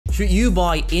Should you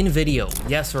buy Invideo?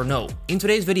 Yes or no? In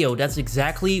today's video, that's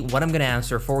exactly what I'm gonna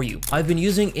answer for you. I've been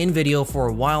using Invideo for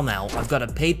a while now. I've got a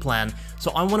paid plan,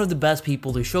 so I'm one of the best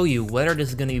people to show you whether this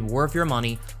is gonna be worth your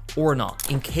money or not.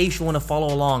 In case you want to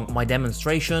follow along my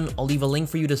demonstration, I'll leave a link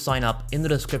for you to sign up in the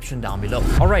description down below.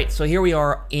 Alright, so here we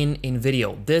are in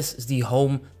Invideo. This is the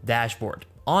home dashboard.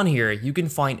 On here, you can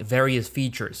find various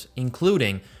features,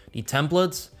 including the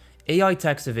templates, AI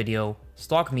text to video,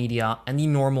 stock media, and the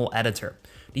normal editor.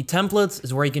 The templates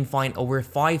is where you can find over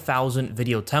 5,000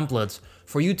 video templates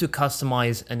for you to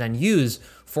customize and then use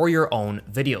for your own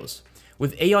videos.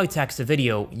 With AI text to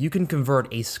video, you can convert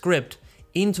a script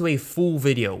into a full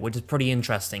video, which is pretty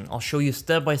interesting. I'll show you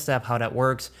step by step how that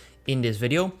works in this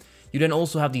video. You then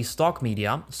also have the stock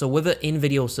media. So with an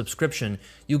Invideo subscription,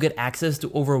 you get access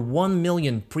to over 1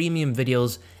 million premium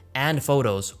videos and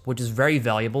photos, which is very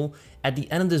valuable. At the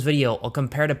end of this video, I'll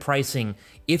compare the pricing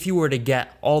if you were to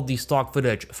get all the stock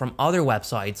footage from other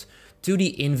websites to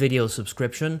the Invideo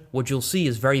subscription, which you'll see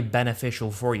is very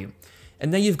beneficial for you.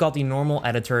 And then you've got the normal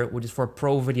editor, which is for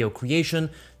pro video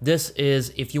creation. This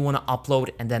is if you want to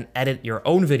upload and then edit your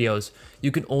own videos,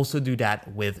 you can also do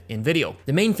that with Invideo.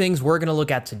 The main things we're going to look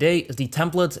at today is the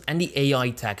templates and the AI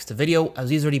text to video, as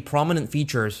these are the prominent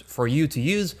features for you to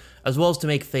use, as well as to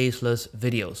make faceless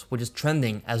videos, which is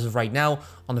trending as of right now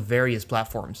on the various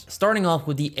platforms. Starting off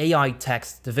with the AI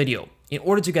text to video. In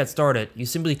order to get started, you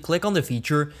simply click on the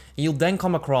feature and you'll then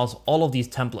come across all of these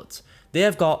templates. They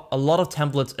have got a lot of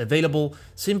templates available.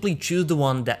 Simply choose the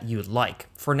one that you would like.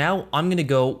 For now, I'm going to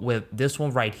go with this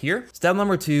one right here. Step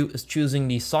number 2 is choosing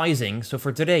the sizing. So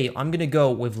for today, I'm going to go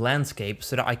with landscape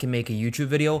so that I can make a YouTube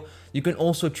video. You can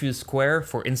also choose square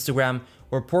for Instagram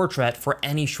or portrait for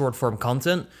any short form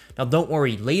content. Now don't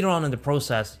worry, later on in the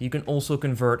process, you can also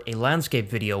convert a landscape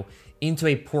video into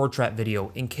a portrait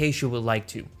video in case you would like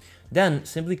to. Then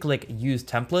simply click use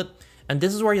template. And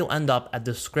this is where you'll end up at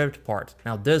the script part.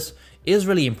 Now this is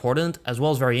really important as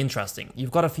well as very interesting.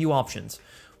 You've got a few options.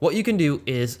 What you can do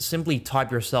is simply type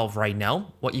yourself right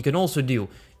now. What you can also do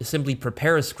is simply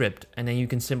prepare a script and then you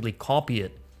can simply copy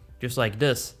it just like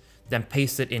this, then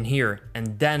paste it in here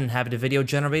and then have the video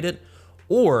generated.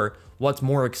 Or what's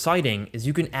more exciting is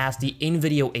you can ask the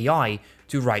Invideo AI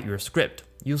to write your script.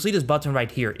 You'll see this button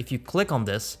right here. If you click on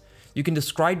this, you can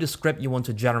describe the script you want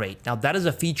to generate. Now that is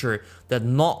a feature that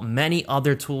not many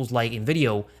other tools like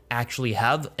Invideo actually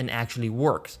have and actually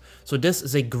works. So this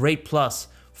is a great plus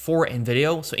for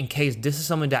Invideo. So in case this is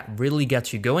something that really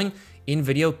gets you going,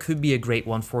 Invideo could be a great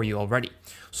one for you already.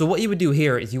 So what you would do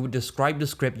here is you would describe the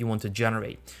script you want to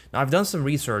generate. Now I've done some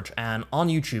research and on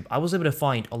YouTube, I was able to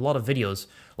find a lot of videos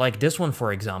like this one,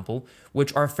 for example,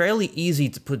 which are fairly easy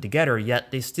to put together,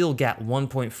 yet they still get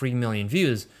 1.3 million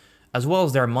views, as well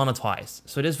as they're monetized.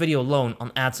 So this video alone on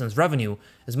AdSense revenue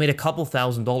has made a couple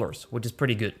 $1,000s, which is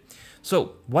pretty good.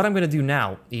 So what I'm gonna do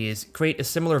now is create a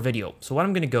similar video. So what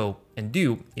I'm gonna go and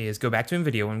do is go back to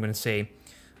Invideo. I'm gonna say,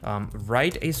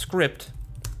 write a script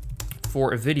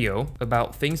for a video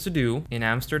about things to do in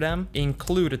Amsterdam,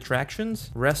 include attractions,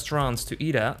 restaurants to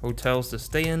eat at, hotels to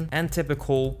stay in, and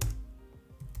typical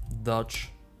Dutch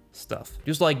stuff.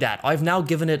 Just like that. I've now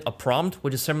given it a prompt,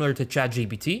 which is similar to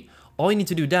ChatGPT. All you need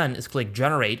to do then is click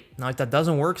generate. Now if that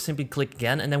doesn't work, simply click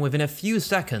again, and then within a few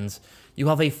seconds, you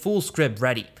have a full script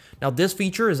ready. Now this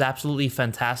feature is absolutely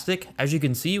fantastic. As you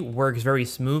can see, works very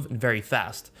smooth and very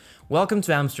fast. Welcome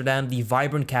to Amsterdam, the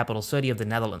vibrant capital city of the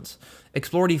Netherlands.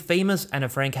 Explore the famous Anne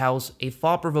Frank House, a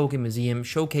thought-provoking museum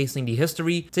showcasing the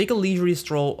history. Take a leisurely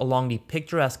stroll along the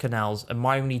picturesque canals,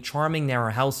 admiring the charming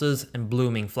narrow houses and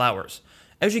blooming flowers.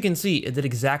 As you can see, it did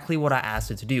exactly what I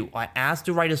asked it to do. I asked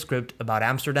to write a script about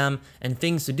Amsterdam and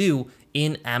things to do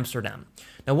in Amsterdam.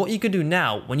 Now what you can do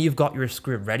now, when you've got your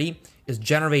script ready, is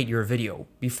generate your video.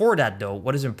 Before that though,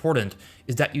 what is important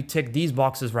is that you tick these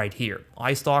boxes right here,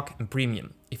 iStock and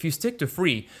Premium. If you stick to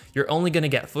free, you're only going to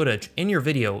get footage in your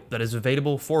video that is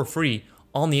available for free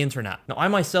on the internet. Now I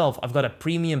myself, I've got a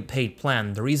premium paid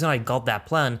plan. The reason I got that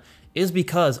plan is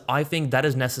because I think that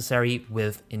is necessary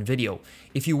with Invideo.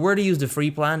 If you were to use the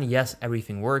free plan, yes,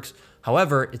 everything works.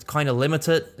 However, it's kind of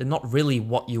limited and not really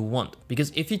what you want.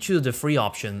 Because if you choose the free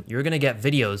option, you're going to get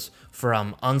videos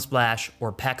from Unsplash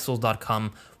or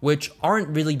Pexels.com, which aren't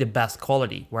really the best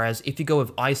quality. Whereas if you go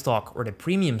with iStock or the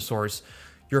premium source,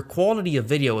 your quality of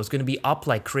video is going to be up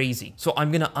like crazy. So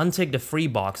I'm going to untick the free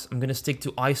box. I'm going to stick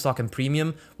to iStock and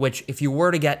Premium, which if you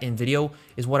were to get Invideo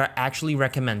is what I actually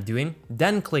recommend doing.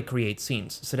 Then click create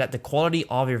scenes so that the quality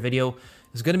of your video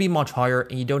is going to be much higher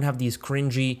and you don't have these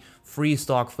cringy free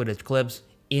stock footage clips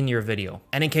in your video.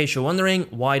 And in case you're wondering,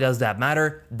 why does that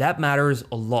matter? That matters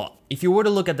a lot. If you were to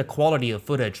look at the quality of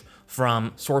footage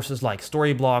from sources like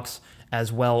Storyblocks,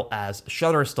 as well as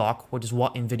Shutterstock, which is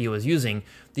what Invideo is using,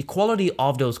 the quality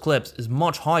of those clips is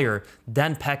much higher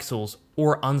than Pexels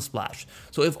or Unsplash.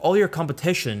 So if all your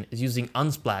competition is using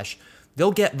Unsplash,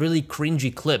 they'll get really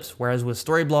cringy clips, whereas with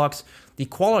Storyblocks, the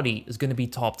quality is going to be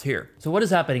top tier. So what is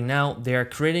happening now? They're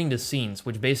creating the scenes,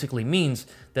 which basically means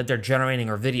that they're generating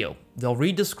our video. They'll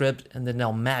read the script and then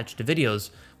they'll match the videos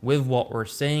with what we're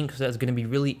saying, so that's going to be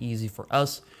really easy for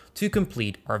us to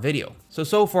complete our video.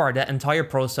 So far, that entire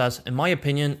process, in my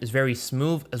opinion, is very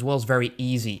smooth as well as very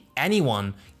easy.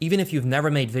 Anyone, even if you've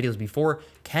never made videos before,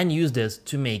 can use this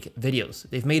to make videos.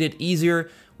 They've made it easier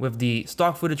with the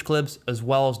stock footage clips as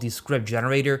well as the script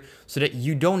generator so that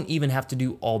you don't even have to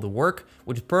do all the work,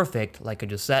 which is perfect, like I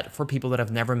just said, for people that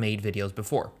have never made videos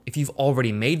before. If you've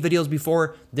already made videos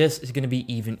before, this is going to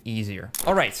be even easier.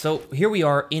 All right, so here we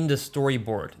are in the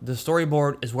storyboard. The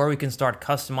storyboard is where we can start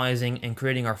customizing and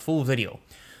creating our full video.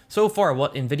 So far,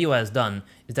 what Invideo has done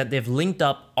is that they've linked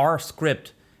up our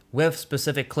script with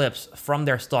specific clips from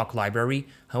their stock library.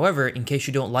 However, in case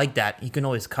you don't like that, you can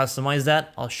always customize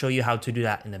that. I'll show you how to do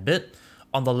that in a bit.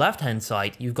 On the left-hand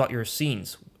side, you've got your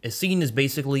scenes. A scene is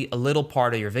basically a little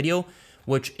part of your video,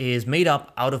 which is made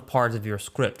up out of parts of your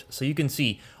script. So you can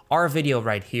see our video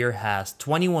right here has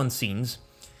 21 scenes,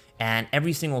 and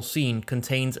every single scene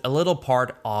contains a little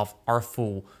part of our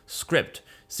full script.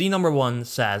 Scene number 1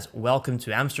 says, "Welcome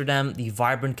to Amsterdam, the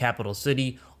vibrant capital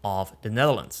city of the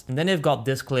Netherlands." And then they've got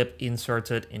this clip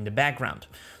inserted in the background.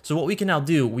 So what we can now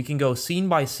do, we can go scene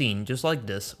by scene, just like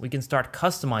this. We can start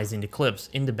customizing the clips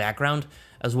in the background,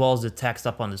 as well as the text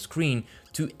up on the screen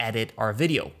to edit our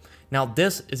video. Now,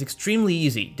 this is extremely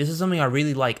easy. This is something I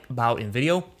really like about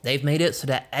Invideo. They've made it so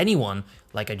that anyone,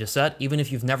 like I just said, even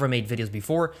if you've never made videos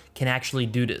before, can actually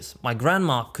do this. My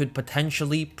grandma could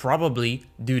potentially, probably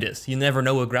do this. You never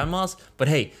know with grandmas, but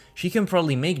hey, she can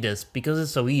probably make this because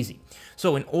it's so easy.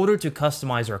 So in order to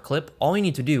customize our clip, all you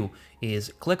need to do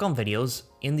is click on videos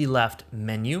in the left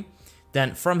menu.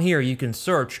 Then from here, you can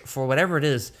search for whatever it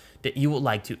is that you would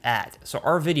like to add. So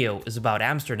our video is about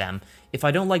Amsterdam. If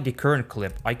I don't like the current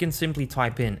clip, I can simply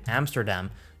type in Amsterdam,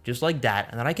 just like that,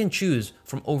 and then I can choose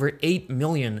from over 8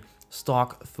 million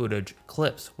stock footage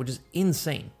clips, which is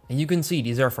insane. And you can see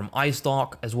these are from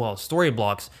iStock as well as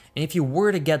Storyblocks. And if you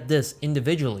were to get this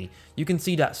individually, you can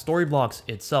see that Storyblocks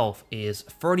itself is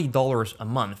 $30 a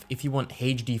month. If you want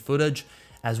HD footage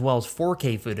as well as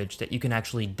 4K footage that you can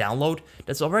actually download,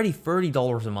 that's already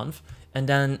 $30 a month. And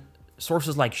then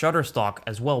sources like Shutterstock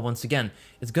as well, once again,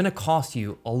 it's gonna cost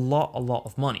you a lot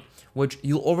of money, which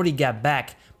you'll already get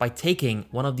back by taking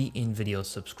one of the Invideo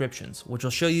subscriptions, which I'll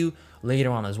show you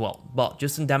later on as well. But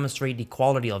just to demonstrate the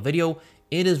quality of video,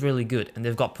 it is really good, and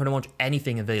they've got pretty much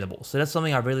anything available. So that's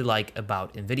something I really like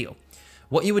about Invideo.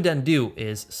 What you would then do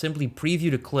is simply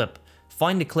preview the clip,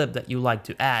 find the clip that you like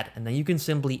to add, and then you can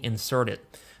simply insert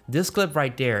it. This clip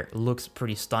right there looks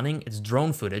pretty stunning. It's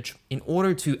drone footage. In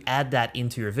order to add that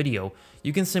into your video,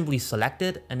 you can simply select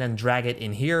it and then drag it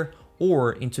in here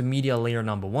or into media layer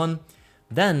number 1.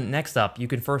 Then next up, you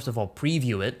can first of all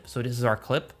preview it. So this is our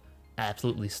clip,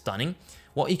 absolutely stunning.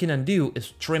 What you can then do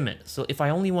is trim it. So if I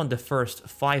only want the first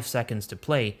 5 seconds to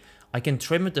play, I can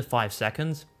trim it to 5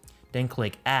 seconds, then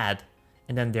click add,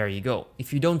 and then there you go.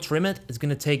 If you don't trim it, it's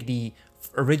gonna take the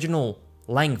original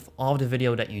length of the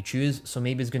video that you choose, so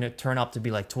maybe it's going to turn up to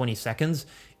be like 20 seconds.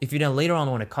 If you then later on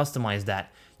want to customize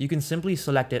that, you can simply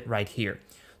select it right here.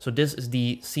 So this is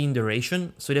the scene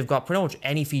duration, so they've got pretty much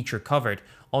any feature covered.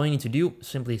 All you need to do,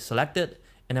 simply select it,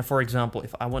 and then for example,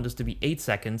 if I want this to be 8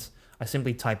 seconds, I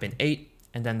simply type in 8,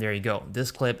 and then there you go.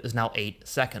 This clip is now 8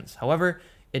 seconds. However,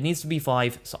 it needs to be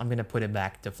 5, so I'm going to put it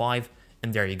back to 5.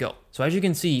 And there you go. So as you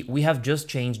can see, we have just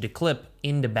changed the clip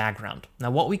in the background. Now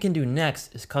what we can do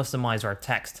next is customize our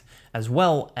text, as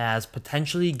well as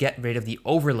potentially get rid of the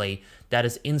overlay that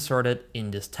is inserted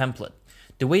in this template.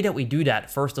 The way that we do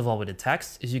that, first of all with the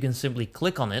text, is you can simply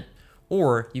click on it,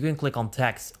 or you can click on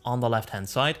text on the left hand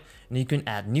side, and you can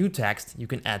add new text, you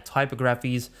can add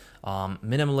typographies,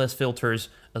 minimalist filters,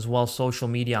 as well as social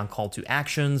media and call to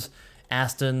actions,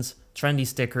 Astons, trendy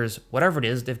stickers, whatever it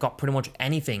is, they've got pretty much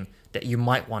anything that you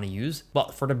might want to use.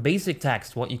 But for the basic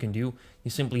text, what you can do,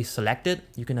 you simply select it,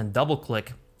 you can then double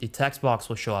click, the text box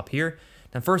will show up here.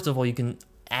 Then first of all, you can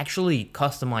actually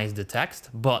customize the text,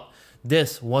 but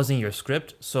this wasn't your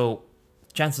script, so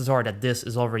chances are that this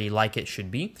is already like it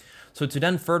should be. So to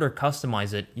then further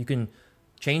customize it, you can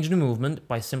change the movement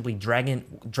by simply dragging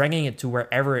it to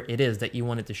wherever it is that you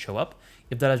want it to show up.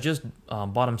 If that is just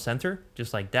bottom center,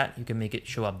 just like that, you can make it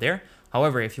show up there.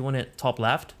 However, if you want it top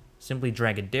left, simply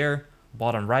drag it there,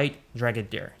 bottom right, drag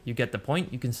it there. You get the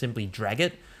point. You can simply drag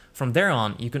it. From there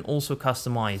on, you can also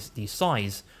customize the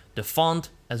size, the font,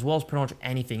 as well as pretty much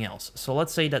anything else. So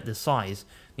let's say that the size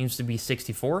needs to be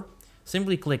 64.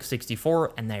 Simply click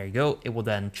 64 and there you go. It will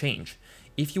then change.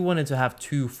 If you wanted to have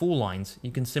 2 full lines,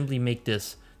 you can simply make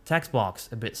this text box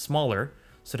a bit smaller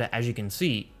so that, as you can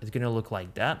see, it's going to look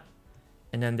like that.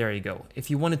 And then there you go. If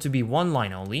you want it to be 1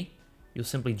 line only, you'll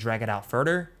simply drag it out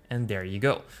further and there you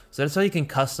go. So that's how you can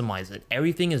customize it.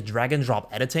 Everything is drag and drop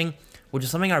editing, which is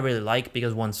something I really like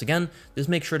because, once again, this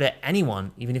makes sure that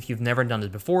anyone, even if you've never done this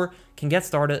before, can get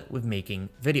started with making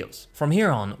videos. From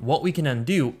here on, what we can then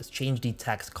do is change the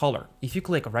text color. If you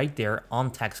click right there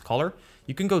on text color,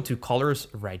 you can go to colors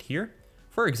right here.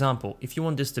 For example, if you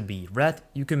want this to be red,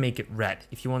 you can make it red.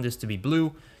 If you want this to be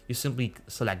blue, you simply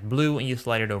select blue and you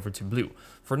slide it over to blue.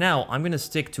 For now, I'm going to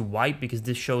stick to white because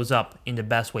this shows up in the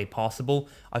best way possible.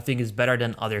 I think it's better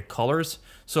than other colors.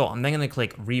 So I'm then going to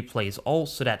click replace all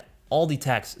so that all the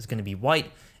text is going to be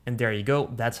white. And there you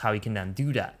go. That's how you can then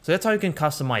do that. So that's how you can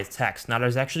customize text. Now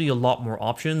there's actually a lot more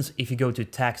options. If you go to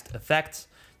text effects,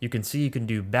 you can see you can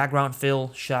do background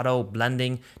fill, shadow,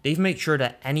 blending. They've made sure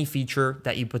that any feature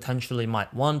that you potentially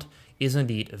might want is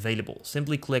indeed available.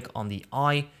 Simply click on the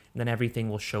eye and then everything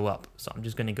will show up. So I'm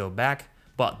just going to go back.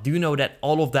 But do know that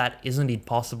all of that is indeed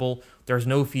possible. There's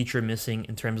no feature missing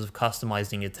in terms of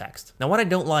customizing the text. Now, what I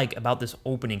don't like about this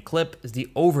opening clip is the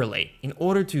overlay. In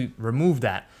order to remove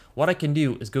that, what I can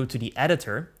do is go to the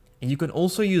editor, and you can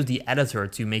also use the editor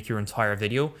to make your entire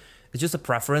video. It's just a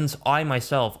preference.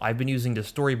 I've been using the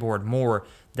storyboard more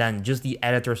than just the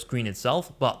editor screen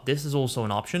itself, but this is also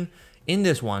an option. In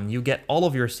this one, you get all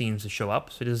of your scenes to show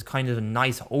up. So this is kind of a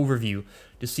nice overview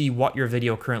to see what your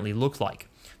video currently looks like.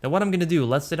 Now what I'm going to do,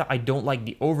 let's say that I don't like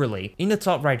the overlay. In the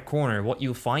top right corner, what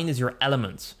you'll find is your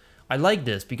elements. I like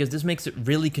this because this makes it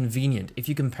really convenient. If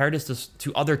you compare this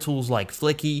to other tools like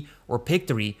Flicky or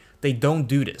Pictory, they don't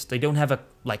do this. They don't have a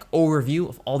overview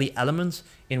of all the elements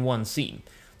in one scene.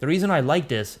 The reason I like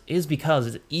this is because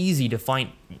it's easy to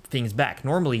find things back.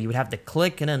 Normally, you would have to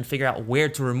click and then figure out where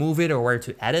to remove it or where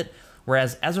to edit.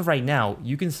 Whereas as of right now,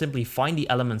 you can simply find the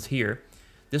elements here.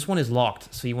 This one is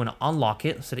locked, so you want to unlock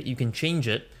it so that you can change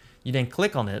it. You then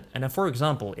click on it, and then, for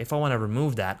example, if I want to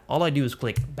remove that, all I do is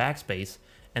click backspace,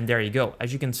 and there you go.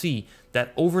 As you can see,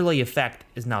 that overlay effect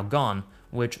is now gone,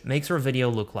 which makes our video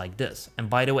look like this. And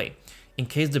by the way, in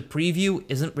case the preview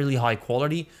isn't really high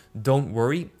quality, don't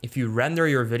worry. If you render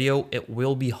your video, it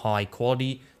will be high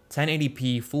quality,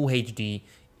 1080p, full HD,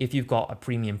 if you've got a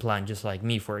premium plan, just like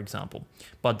me, for example.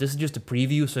 But this is just a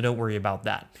preview, so don't worry about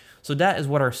that. So that is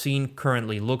what our scene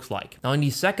currently looks like. Now in the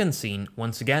second scene,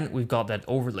 once again, we've got that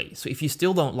overlay. So if you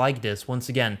still don't like this, once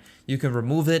again, you can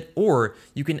remove it, or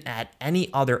you can add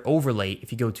any other overlay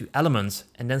if you go to elements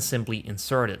and then simply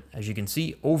insert it. As you can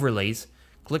see, overlays,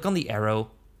 click on the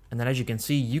arrow, and then as you can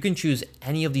see, you can choose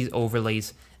any of these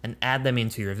overlays and add them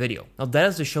into your video. Now that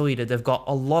is to show you that they've got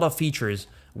a lot of features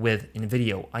with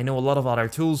Invideo. I know a lot of other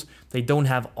tools, they don't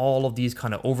have all of these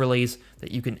kind of overlays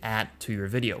that you can add to your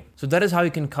video. So that is how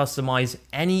you can customize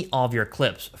any of your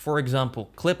clips. For example,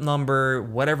 clip number,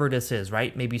 whatever this is,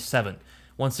 right? Maybe 7.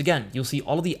 Once again, you'll see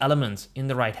all of the elements in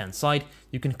the right-hand side.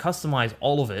 You can customize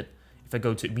all of it. If I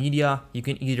go to media, you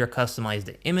can either customize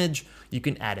the image, you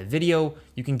can add a video,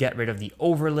 you can get rid of the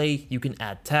overlay, you can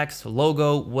add text,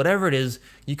 logo, whatever it is,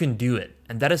 you can do it.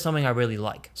 And that is something I really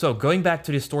like. So going back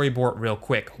to the storyboard real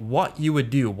quick, what you would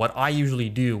do, what I usually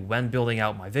do when building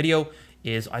out my video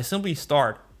is I simply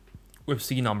start with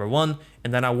scene number 1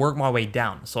 and then I work my way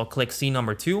down. So I'll click scene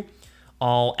number 2.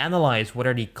 I'll analyze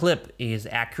whether the clip is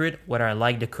accurate, whether I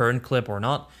like the current clip or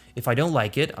not. If I don't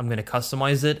like it, I'm going to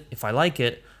customize it. If I like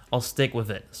it, I'll stick with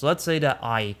it. So let's say that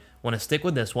I want to stick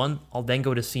with this one. I'll then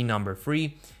go to scene number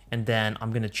 3 and then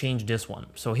I'm going to change this one.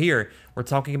 So here we're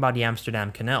talking about the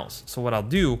Amsterdam canals. So what I'll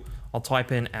do, I'll type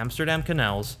in Amsterdam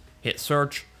canals, hit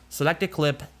search, select a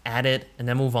clip, add it, and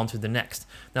then move on to the next.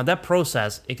 Now that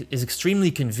process is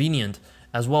extremely convenient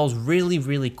as well as really,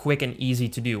 really quick and easy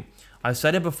to do. I've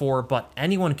said it before, but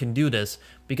anyone can do this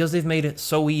because they've made it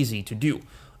so easy to do.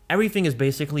 Everything is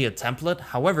basically a template.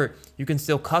 However, you can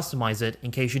still customize it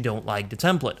in case you don't like the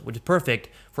template, which is perfect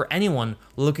for anyone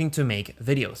looking to make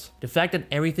videos. The fact that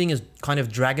everything is kind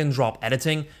of drag and drop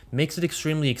editing makes it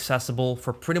extremely accessible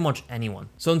for pretty much anyone.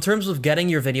 So in terms of getting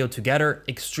your video together,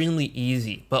 extremely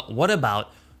easy. But what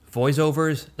about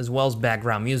voiceovers as well as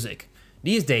background music?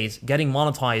 These days, getting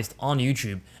monetized on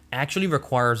YouTube actually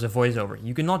requires a voiceover.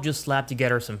 You cannot just slap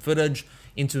together some footage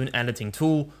into an editing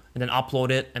tool and then upload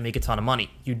it and make a ton of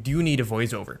money. You do need a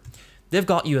voiceover. They've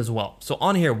got you as well. So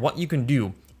on here, what you can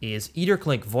do is either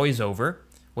click voiceover,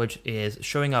 which is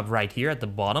showing up right here at the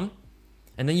bottom.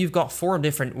 And then you've got 4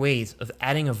 different ways of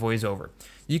adding a voiceover.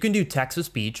 You can do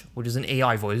text-to-speech, which is an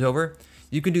AI voiceover.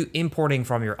 You can do importing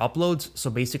from your uploads, so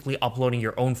basically uploading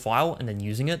your own file and then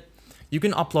using it. You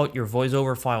can upload your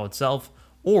voiceover file itself,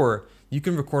 or you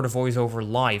can record a voiceover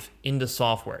live in the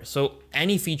software. So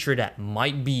any feature that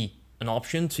might be an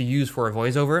option to use for a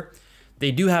voiceover,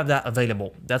 they do have that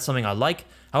available. That's something I like.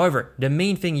 However, the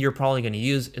main thing you're probably going to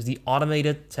use is the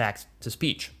automated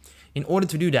text-to-speech. In order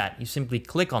to do that, you simply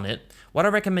click on it. What I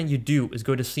recommend you do is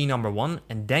go to scene number 1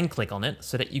 and then click on it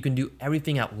so that you can do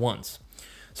everything at once.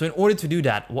 So in order to do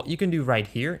that, what you can do right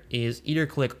here is either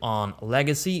click on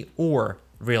legacy or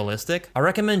realistic. I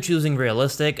recommend choosing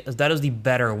realistic as that is the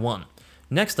better one.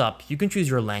 Next up, you can choose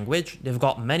your language. They've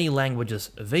got many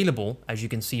languages available, as you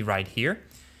can see right here.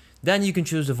 Then you can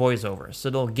choose the voiceover. So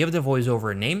they'll give the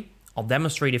voiceover a name. I'll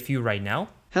demonstrate a few right now.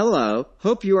 Hello,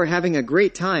 hope you are having a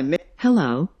great time.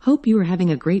 Hello, hope you are having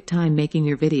a great time making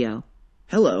your video.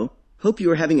 Hello, hope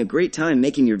you are having a great time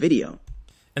making your video.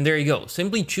 And there you go.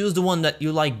 Simply choose the one that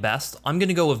you like best. I'm going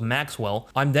to go with Maxwell.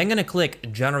 I'm then going to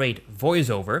click generate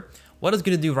voiceover. What it's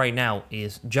going to do right now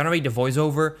is generate the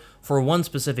voiceover for one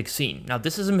specific scene. Now,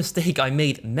 this is a mistake I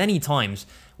made many times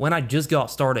when I just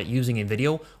got started using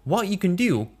Invideo. What you can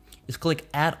do is click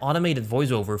add automated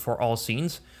voiceover for all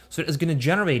scenes. So it's going to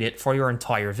generate it for your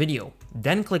entire video.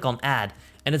 Then click on add,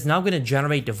 and it's now going to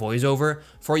generate the voiceover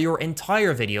for your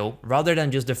entire video rather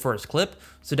than just the first clip,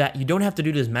 so that you don't have to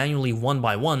do this manually one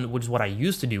by one, which is what I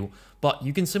used to do, but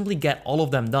you can simply get all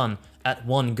of them done at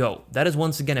one go. That is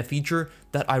once again a feature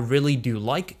that I really do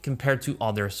like compared to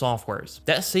other softwares.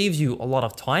 That saves you a lot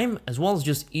of time as well as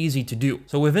just easy to do.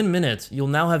 So within minutes, you'll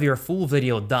now have your full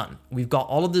video done. We've got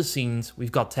all of the scenes,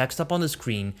 we've got text up on the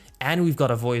screen, and we've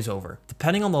got a voiceover.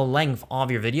 Depending on the length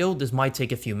of your video, this might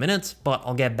take a few minutes, but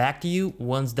I'll get back to you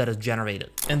once that is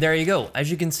generated. And there you go. As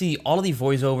you can see, all of the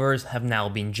voiceovers have now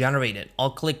been generated.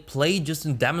 I'll click play just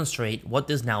to demonstrate what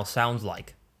this now sounds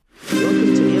like.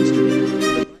 Welcome to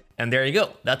Amsterdam. And there you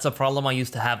go. That's a problem I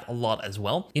used to have a lot as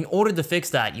well. In order to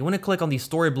fix that, you want to click on the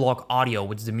story block audio,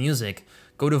 which is the music,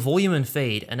 go to volume and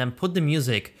fade, and then put the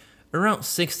music around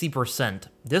 60%.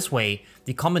 This way,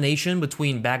 the combination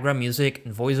between background music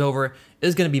and voiceover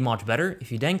is going to be much better.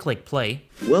 If you then click play.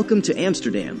 Welcome to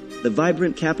Amsterdam, the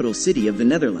vibrant capital city of the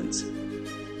Netherlands.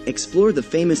 Explore the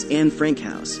famous Anne Frank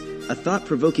House, a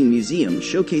thought-provoking museum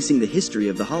showcasing the history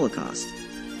of the Holocaust.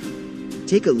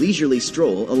 Take a leisurely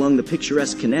stroll along the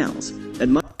picturesque canals.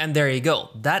 And there you go.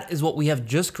 That is what we have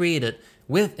just created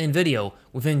with Invideo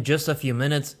within just a few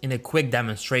minutes in a quick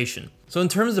demonstration. So in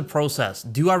terms of the process,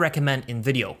 do I recommend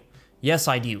Invideo? Yes,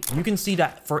 I do. You can see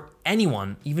that for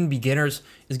anyone, even beginners,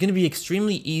 it's going to be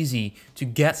extremely easy to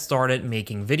get started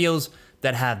making videos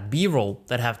that have B-roll,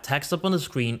 that have text up on the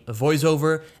screen, a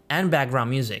voiceover, and background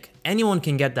music. Anyone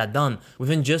can get that done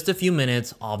within just a few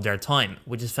minutes of their time,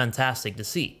 which is fantastic to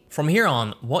see. From here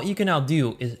on, what you can now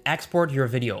do is export your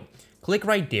video. Click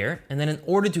right there, and then in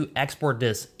order to export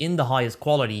this in the highest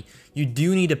quality, you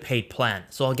do need a paid plan.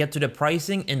 So I'll get to the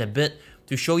pricing in a bit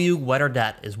to show you whether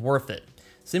that is worth it.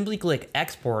 Simply click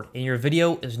export and your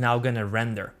video is now gonna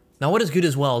render. Now what is good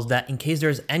as well is that in case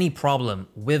there's any problem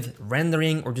with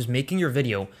rendering or just making your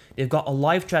video, they've got a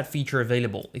live chat feature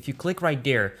available. If you click right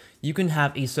there, you can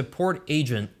have a support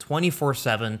agent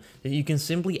 24/7 that you can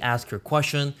simply ask your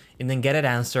question and then get it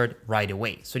answered right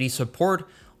away. So the support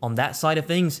on that side of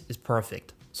things is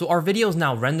perfect. So our video is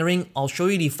now rendering. I'll show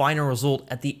you the final result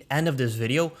at the end of this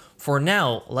video. For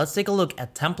now, let's take a look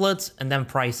at templates and then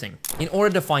pricing. In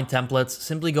order to find templates,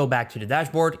 simply go back to the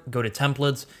dashboard, go to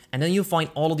templates, and then you'll find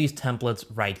all of these templates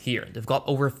right here. They've got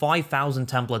over 5,000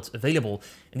 templates available,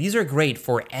 and these are great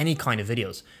for any kind of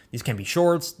videos. These can be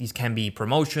shorts, these can be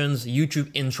promotions,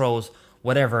 YouTube intros,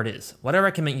 whatever it is. What I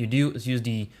recommend you do is use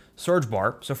the search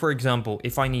bar. So for example,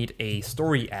 if I need a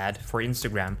story ad for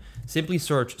Instagram, simply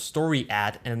search story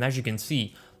ad, and as you can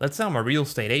see, let's say I'm a real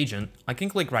estate agent, I can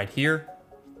click right here,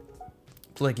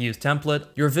 click use template.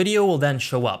 Your video will then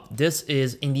show up. This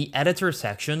is in the editor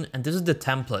section, and this is the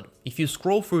template. If you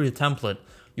scroll through the template,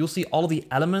 you'll see all of the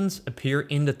elements appear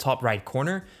in the top right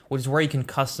corner, which is where you can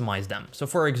customize them. So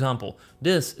for example,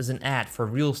 this is an ad for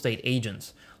real estate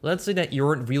agents. Let's say that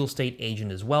you're a real estate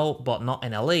agent as well, but not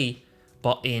in LA,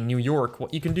 but in New York.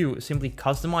 What you can do is simply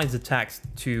customize the text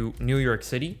to New York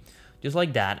City, just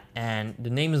like that. And the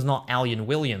name is not Alien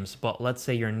Williams, but let's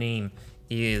say your name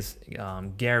is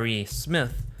Gary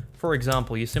Smith. For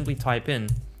example, you simply type in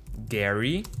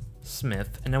Gary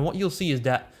Smith, and then what you'll see is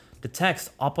that the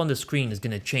text up on the screen is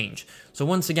going to change. So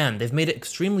once again, they've made it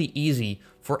extremely easy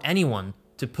for anyone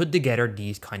to put together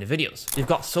these kind of videos. They've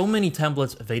got so many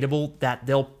templates available that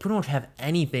they'll pretty much have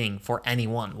anything for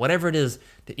anyone. Whatever it is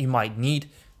that you might need,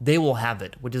 they will have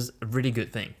it, which is a really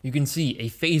good thing. You can see a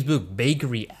Facebook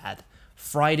bakery ad,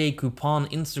 Friday coupon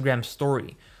Instagram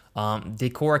story,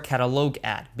 decor catalog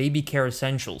ad, baby care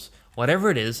essentials. Whatever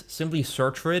it is, simply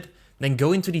search for it, then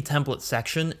go into the template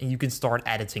section and you can start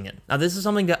editing it. Now this is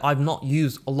something that I've not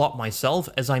used a lot myself,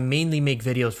 as I mainly make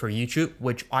videos for YouTube,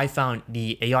 which I found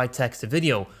the AI text to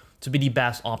video to be the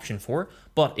best option for.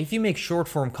 But if you make short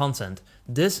form content,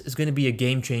 this is going to be a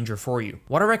game changer for you.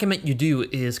 What I recommend you do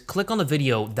is click on the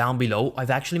video down below.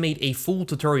 I've actually made a full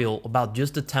tutorial about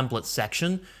just the template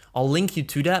section. I'll link you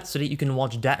to that so that you can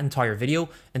watch that entire video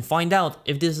and find out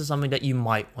if this is something that you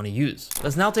might want to use.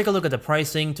 Let's now take a look at the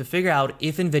pricing to figure out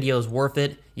if Invideo is worth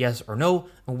it, yes or no,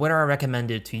 and whether I recommend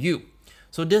it to you.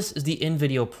 So this is the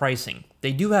Invideo pricing.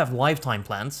 They do have lifetime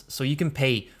plans, so you can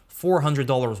pay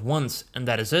 $400 once and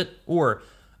that is it, or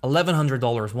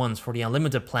 $1,100 once for the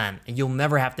unlimited plan and you'll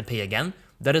never have to pay again.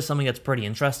 That is something that's pretty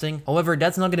interesting. However,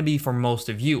 that's not going to be for most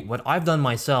of you. What I've done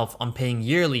myself, I'm paying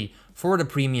yearly for the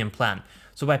premium plan.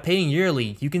 So by paying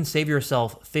yearly, you can save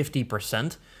yourself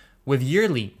 50%. With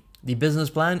yearly, the business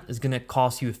plan is going to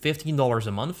cost you $15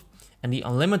 a month and the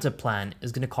unlimited plan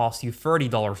is going to cost you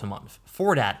 $30 a month.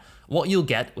 For that, what you'll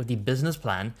get with the business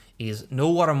plan is no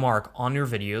watermark on your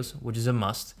videos, which is a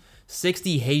must,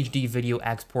 60 HD video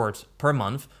exports per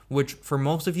month, which for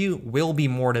most of you will be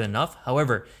more than enough.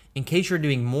 However, in case you're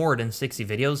doing more than 60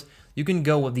 videos, you can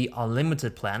go with the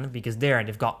unlimited plan because there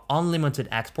they've got unlimited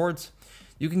exports.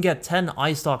 You can get 10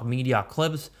 iStock media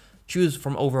clips, choose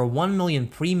from over 1 million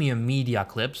premium media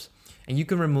clips, and you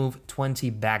can remove 20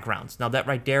 backgrounds. Now that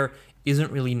right there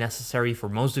isn't really necessary for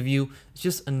most of you. It's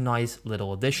just a nice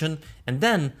little addition. And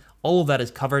then all of that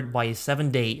is covered by a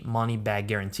 7-day money back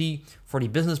guarantee for the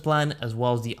business plan as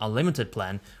well as the unlimited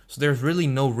plan. So there's really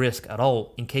no risk at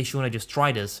all. In case you want to just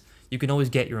try this, you can always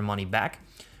get your money back.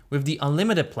 With the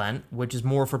unlimited plan, which is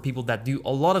more for people that do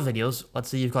a lot of videos, let's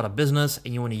say you've got a business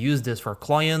and you want to use this for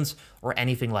clients or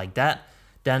anything like that,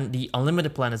 then the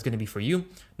unlimited plan is going to be for you.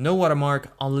 No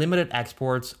watermark, unlimited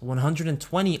exports,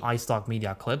 120 iStock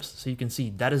media clips. So you can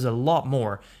see that is a lot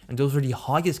more. And those are the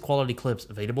highest quality clips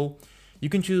available. You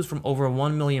can choose from over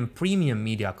 1 million premium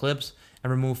media clips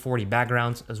and remove 40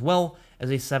 backgrounds as well as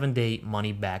a 7-day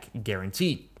money back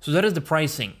guarantee. So that is the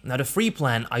pricing. Now the free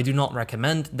plan, I do not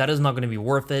recommend. That is not going to be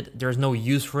worth it. There's no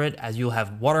use for it as you'll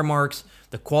have watermarks.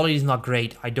 The quality is not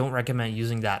great. I don't recommend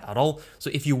using that at all. So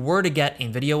if you were to get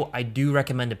Invideo, I do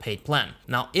recommend a paid plan.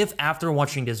 Now, if after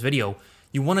watching this video,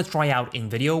 you want to try out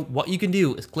Invideo, what you can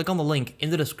do is click on the link in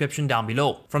the description down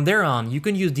below. From there on, you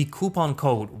can use the coupon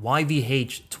code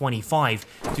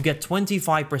YVH25 to get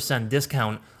 25%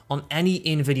 discount on any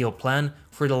Invideo plan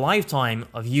for the lifetime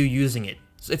of you using it.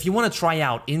 So if you want to try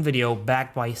out Invideo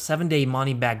backed by 7-day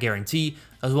money back guarantee,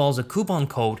 as well as a coupon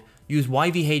code, use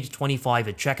YVH25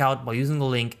 at checkout by using the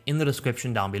link in the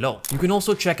description down below. You can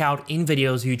also check out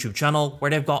Invideo's YouTube channel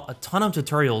where they've got a ton of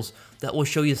tutorials that will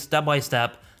show you step by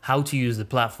step how to use the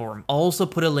platform. I'll also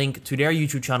put a link to their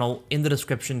YouTube channel in the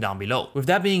description down below. With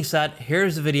that being said,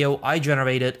 here's the video I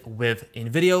generated with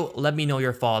Invideo. Let me know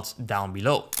your thoughts down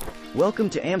below.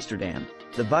 Welcome to Amsterdam,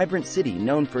 the vibrant city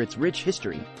known for its rich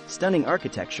history, stunning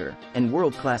architecture, and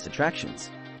world-class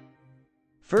attractions.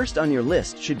 First on your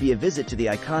list should be a visit to the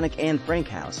iconic Anne Frank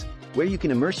house, where you can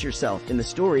immerse yourself in the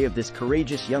story of this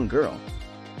courageous young girl.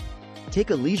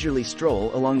 Take a leisurely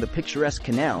stroll along the picturesque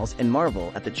canals and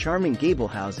marvel at the charming gable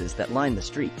houses that line the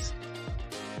streets.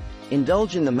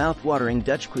 Indulge in the mouth-watering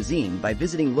Dutch cuisine by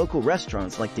visiting local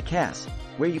restaurants like De Cas,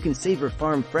 where you can savor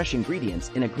farm-fresh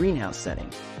ingredients in a greenhouse setting.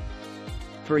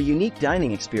 For a unique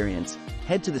dining experience,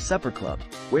 head to the Supper Club,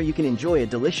 where you can enjoy a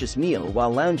delicious meal while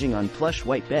lounging on plush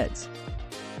white beds.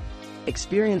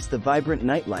 Experience the vibrant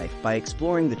nightlife by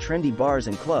exploring the trendy bars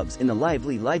and clubs in the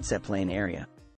lively Leidseplein area.